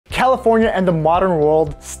California and the modern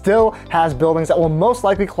world still has buildings that will most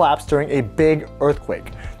likely collapse during a big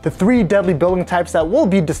earthquake. The 3 deadly building types that we'll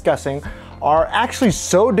be discussing are actually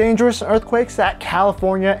so dangerous in earthquakes that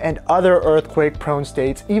California and other earthquake-prone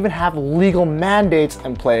states even have legal mandates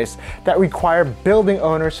in place that require building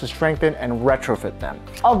owners to strengthen and retrofit them.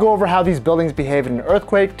 I'll go over how these buildings behave in an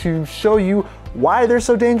earthquake to show you why they're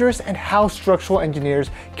so dangerous and how structural engineers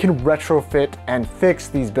can retrofit and fix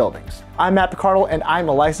these buildings. I'm Mathew Picardal and I'm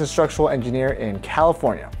a licensed structural engineer in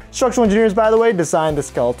California. Structural engineers, by the way, design the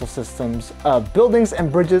skeletal systems of buildings and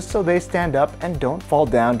bridges so they stand up and don't fall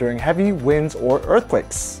down during heavy winds or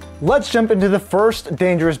earthquakes. Let's jump into the first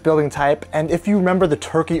dangerous building type, and if you remember the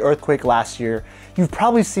Turkey earthquake last year, you've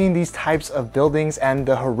probably seen these types of buildings and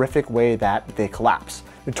the horrific way that they collapse,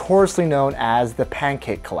 notoriously known as the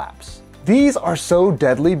pancake collapse. These are so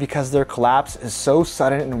deadly because their collapse is so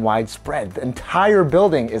sudden and widespread. The entire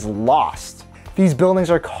building is lost. These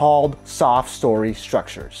buildings are called soft story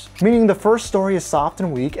structures, meaning the first story is soft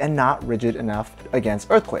and weak and not rigid enough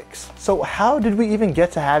against earthquakes. So how did we even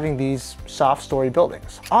get to having these soft story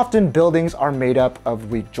buildings? Often buildings are made up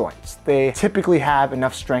of weak joints. They typically have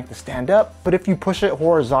enough strength to stand up, but if you push it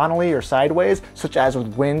horizontally or sideways, such as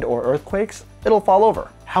with wind or earthquakes, it'll fall over.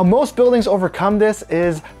 How most buildings overcome this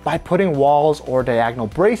is by putting walls or diagonal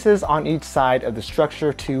braces on each side of the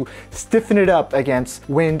structure to stiffen it up against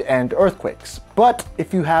wind and earthquakes. But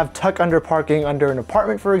if you have tuck under parking under an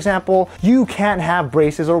apartment, for example, you can't have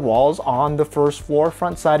braces or walls on the first floor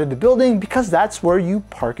front side of the building because that's where you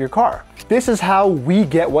park your car. This is how we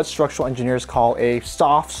get what structural engineers call a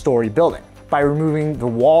soft story building. By removing the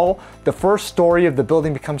wall, the first story of the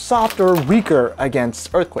building becomes softer or weaker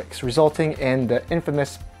against earthquakes, resulting in the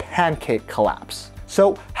infamous pancake collapse.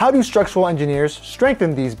 So how do structural engineers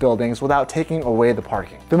strengthen these buildings without taking away the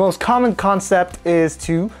parking? The most common concept is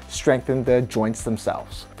to strengthen the joints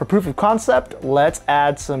themselves. For proof of concept, let's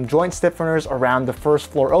add some joint stiffeners around the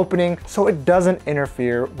first floor opening so it doesn't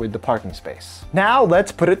interfere with the parking space. Now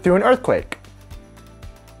let's put it through an earthquake.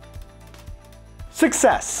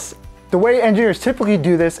 Success! The way engineers typically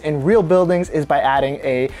do this in real buildings is by adding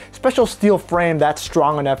a special steel frame that's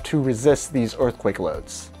strong enough to resist these earthquake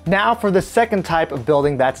loads. Now for the second type of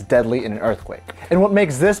building that's deadly in an earthquake. And what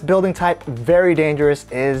makes this building type very dangerous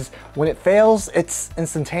is when it fails, it's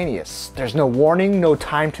instantaneous. There's no warning, no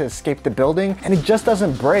time to escape the building, and it just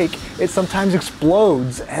doesn't break. It sometimes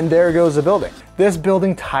explodes, and there goes the building. This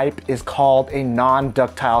building type is called a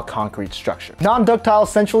non-ductile concrete structure. Non-ductile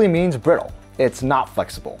essentially means brittle. It's not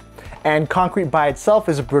flexible. And concrete by itself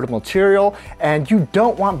is a brittle material, and you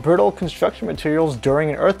don't want brittle construction materials during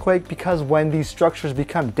an earthquake because when these structures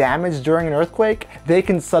become damaged during an earthquake, they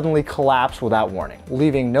can suddenly collapse without warning,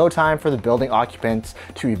 leaving no time for the building occupants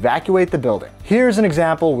to evacuate the building. Here's an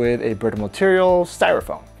example with a brittle material,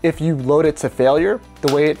 styrofoam. If you load it to failure,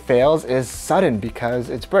 the way it fails is sudden because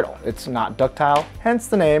it's brittle. It's not ductile, hence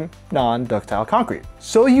the name non-ductile concrete.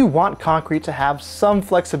 So you want concrete to have some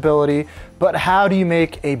flexibility, but how do you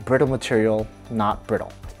make a brittle material not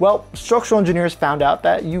brittle? Well, structural engineers found out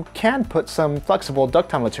that you can put some flexible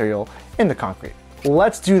ductile material in the concrete.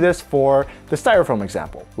 Let's do this for the styrofoam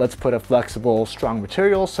example. Let's put a flexible, strong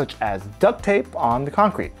material such as duct tape on the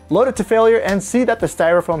concrete. Load it to failure and see that the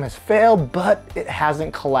styrofoam has failed, but it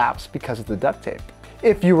hasn't collapsed because of the duct tape.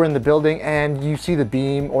 If you were in the building and you see the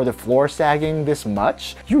beam or the floor sagging this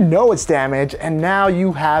much, you know it's damaged, and now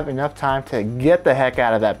you have enough time to get the heck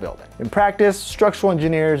out of that building. In practice, structural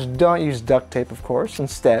engineers don't use duct tape, of course.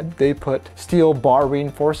 Instead, they put steel bar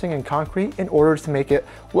reinforcing in concrete in order to make it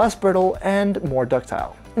less brittle and more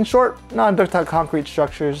ductile. In short, non-ductile concrete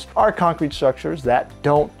structures are concrete structures that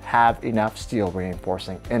don't have enough steel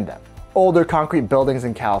reinforcing in them. Older concrete buildings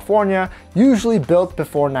in California, usually built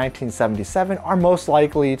before 1977, are most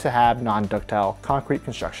likely to have non-ductile concrete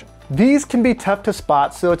construction. These can be tough to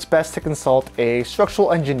spot, so it's best to consult a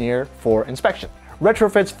structural engineer for inspection.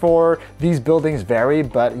 Retrofits for these buildings vary,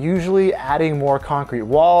 but usually adding more concrete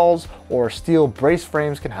walls or steel brace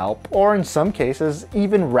frames can help, or in some cases,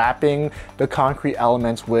 even wrapping the concrete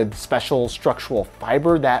elements with special structural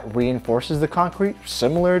fiber that reinforces the concrete,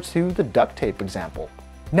 similar to the duct tape example.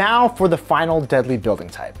 Now for the final deadly building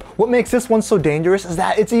type. What makes this one so dangerous is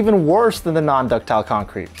that it's even worse than the non-ductile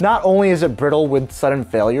concrete. Not only is it brittle with sudden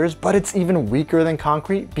failures, but it's even weaker than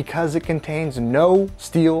concrete because it contains no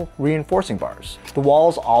steel reinforcing bars. The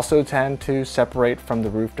walls also tend to separate from the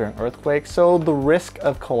roof during earthquakes, so the risk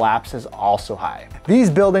of collapse is also high. These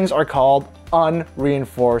buildings are called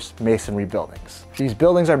unreinforced masonry buildings. These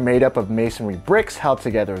buildings are made up of masonry bricks held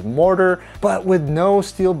together with mortar, but with no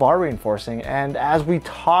steel bar reinforcing. And as we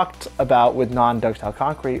talked about with non-ductile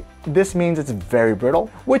concrete, this means it's very brittle,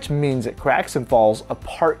 which means it cracks and falls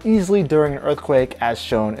apart easily during an earthquake, as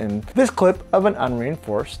shown in this clip of an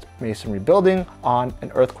unreinforced masonry building on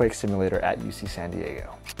an earthquake simulator at UC San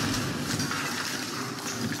Diego.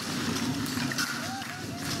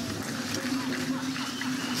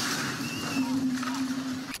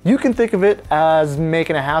 You can think of it as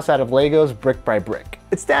making a house out of Legos brick by brick.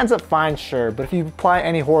 It stands up fine, sure, but if you apply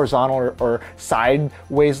any horizontal or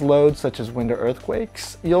sideways loads, such as wind or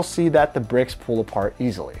earthquakes, you'll see that the bricks pull apart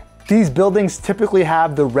easily. These buildings typically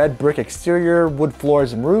have the red brick exterior, wood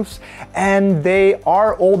floors and roofs, and they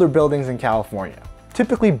are older buildings in California,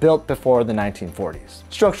 typically built before the 1940s.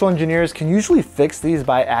 Structural engineers can usually fix these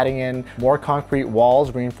by adding in more concrete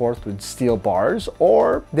walls reinforced with steel bars,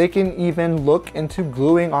 or they can even look into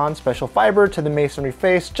gluing on special fiber to the masonry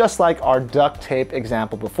face, just like our duct tape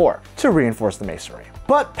example before, to reinforce the masonry.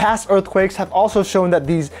 But past earthquakes have also shown that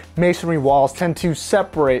these masonry walls tend to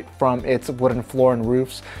separate from its wooden floor and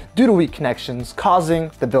roofs due to weak connections,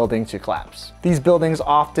 causing the building to collapse. These buildings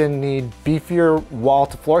often need beefier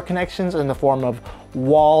wall-to-floor connections in the form of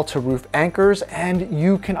wall-to-roof anchors, and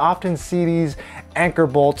you can often see these anchor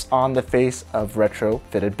bolts on the face of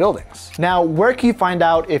retrofitted buildings. Now, where can you find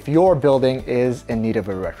out if your building is in need of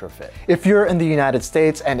a retrofit? If you're in the United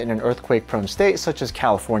States and in an earthquake-prone state such as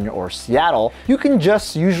California or Seattle, you can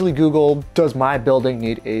just usually Google, does my building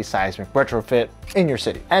need a seismic retrofit in your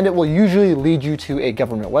city? And it will usually lead you to a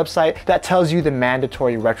government website that tells you the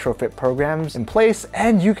mandatory retrofit programs in place,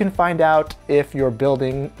 and you can find out if your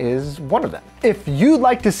building is one of them. If you'd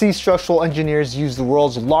like to see structural engineers use the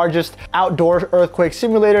world's largest outdoor earthquake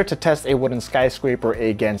simulator to test a wooden skyscraper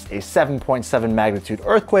against a 7.7 magnitude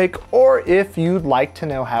earthquake, or if you'd like to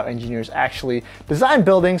know how engineers actually design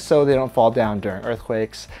buildings so they don't fall down during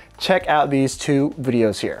earthquakes, check out these two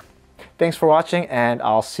videos here. Thanks for watching, and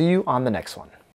I'll see you on the next one.